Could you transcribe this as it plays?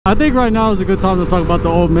I think right now is a good time to talk about the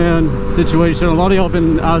old man situation. A lot of y'all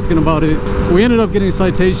been asking about it. We ended up getting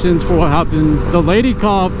citations for what happened. The lady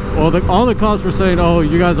cop, or all the cops were saying, oh,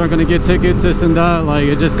 you guys aren't going to get tickets, this and that. Like,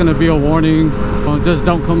 it's just going to be a warning. Just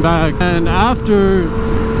don't come back. And after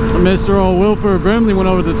Mr. Wilford Brimley went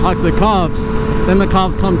over to talk to the cops, then the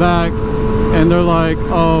cops come back and they're like,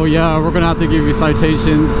 oh yeah, we're going to have to give you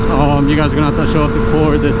citations. You guys are going to have to show up to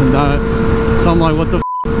court, this and that. So I'm like, what the f?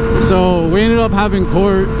 So we ended up having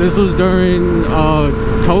court. This was during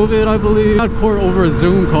COVID, I believe. I had court over a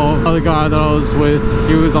Zoom call. The guy that I was with,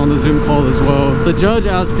 he was on the Zoom call as well. The judge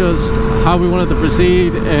asked us how we wanted to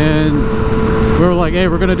proceed, and we were like, hey,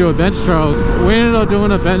 we're gonna do a bench trial. We ended up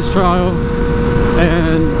doing a bench trial,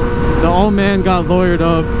 and the old man got lawyered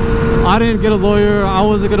up. I didn't get a lawyer. I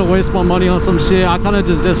wasn't gonna waste my money on some shit. I kind of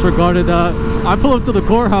just disregarded that. I pull up to the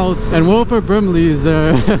courthouse, and Wilford Brimley is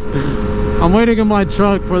there. I'm waiting in my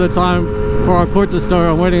truck for the time for our court to start.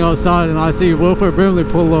 I'm waiting outside and I see Wilford Brimley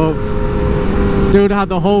pull up. Dude had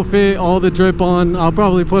the whole fit, all the drip on. I'll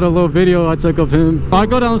probably put a little video I took of him. I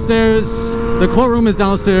go downstairs. The courtroom is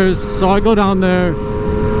downstairs, so I go down there.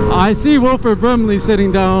 I see Wilford Brimley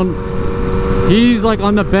sitting down. He's like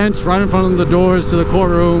on the bench right in front of the doors to the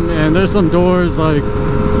courtroom, and there's some doors like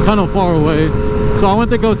kind of far away. So I went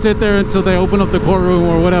to go sit there until they open up the courtroom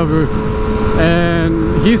or whatever.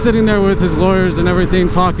 And he's sitting there with his lawyers and everything,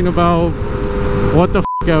 talking about what the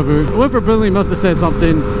f ever. Wilford Brimley must have said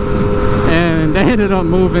something, and they ended up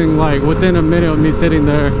moving like within a minute of me sitting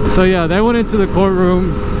there. So yeah, they went into the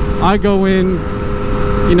courtroom. I go in,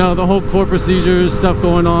 you know, the whole court procedures stuff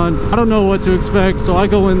going on. I don't know what to expect, so I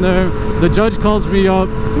go in there. The judge calls me up.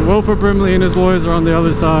 Wilford Brimley and his lawyers are on the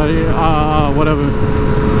other side, whatever.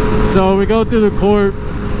 So we go through the court.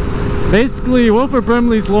 Basically, Wilford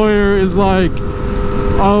Brimley's lawyer is like,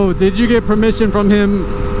 oh, did you get permission from him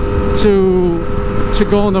to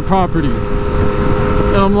go on the property?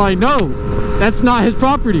 And I'm like, no, that's not his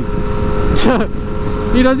property.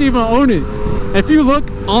 He doesn't even own it. If you look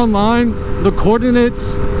online, the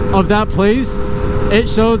coordinates of that place, it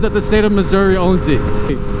shows that the state of Missouri owns it.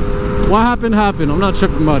 What happened happened. I'm not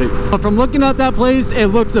tripping about it. But from looking at that place, it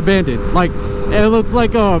looks abandoned. Like, it looks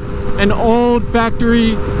like an old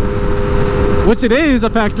factory, which it is a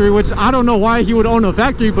factory, which I don't know why he would own a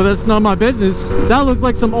factory, but that's not my business. That looks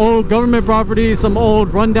like some old government property, some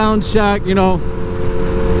old rundown shack, you know,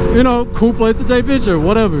 cool place to take picture,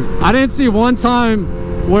 whatever. I didn't see one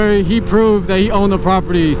time where he proved that he owned the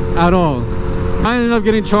property at all. I ended up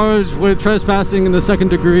getting charged with trespassing in the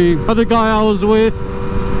 2nd degree. The other guy I was with,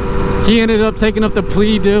 he ended up taking up the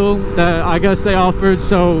plea deal that I guess they offered,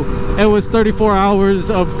 so it was 34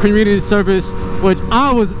 hours of community service, which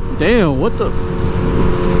I was, damn, what the?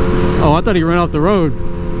 Oh, I thought he ran off the road.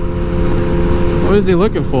 What is he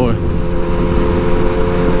looking for?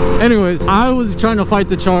 Anyways, I was trying to fight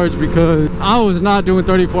the charge because I was not doing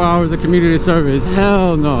 34 hours of community service.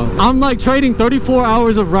 Hell no. I'm like trading 34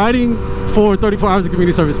 hours of riding for 34 hours of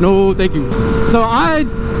community service. No, thank you. So I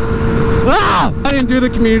didn't do the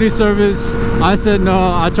community service. I said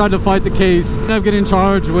no. I tried to fight the case. I ended up getting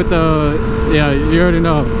charged with yeah, you already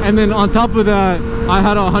know. And then on top of that, I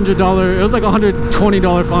had $100, it was like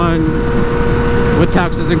 $120 fine with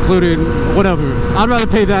taxes included, whatever. I'd rather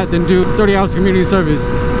pay that than do 30 hours community service.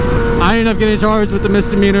 I ended up getting charged with the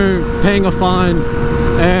misdemeanor, paying a fine,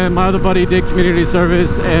 and my other buddy did community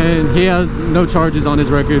service, and he has no charges on his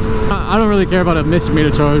record. I don't really care about a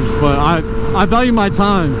misdemeanor charge, but I value my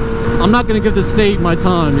time. I'm not gonna give the state my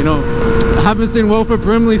time, you know. I haven't seen Wilford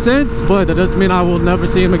Brimley since, but that doesn't mean I will never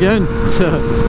see him again.